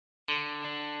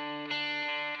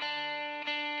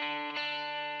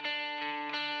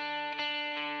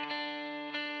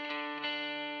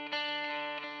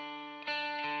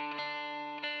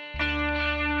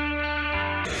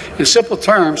In simple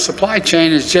terms, supply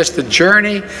chain is just the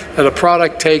journey that a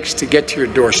product takes to get to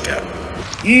your doorstep.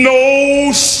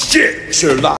 No shit,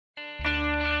 Sherlock.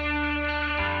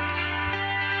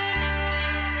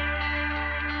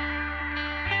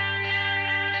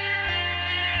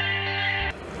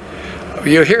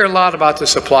 You hear a lot about the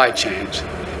supply chains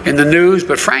in the news,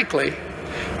 but frankly,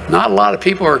 not a lot of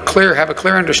people have a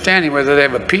clear understanding, whether they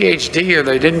have a PhD or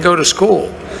they didn't go to school,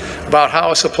 about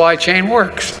how a supply chain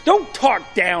works. Don't talk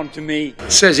down to me.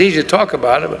 It says easy to talk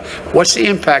about it, but what's the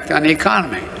impact on the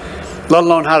economy, let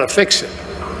alone how to fix it?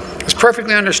 It's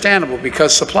perfectly understandable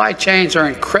because supply chains are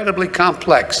incredibly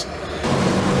complex.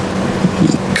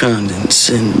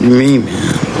 Condescending me,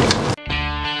 man.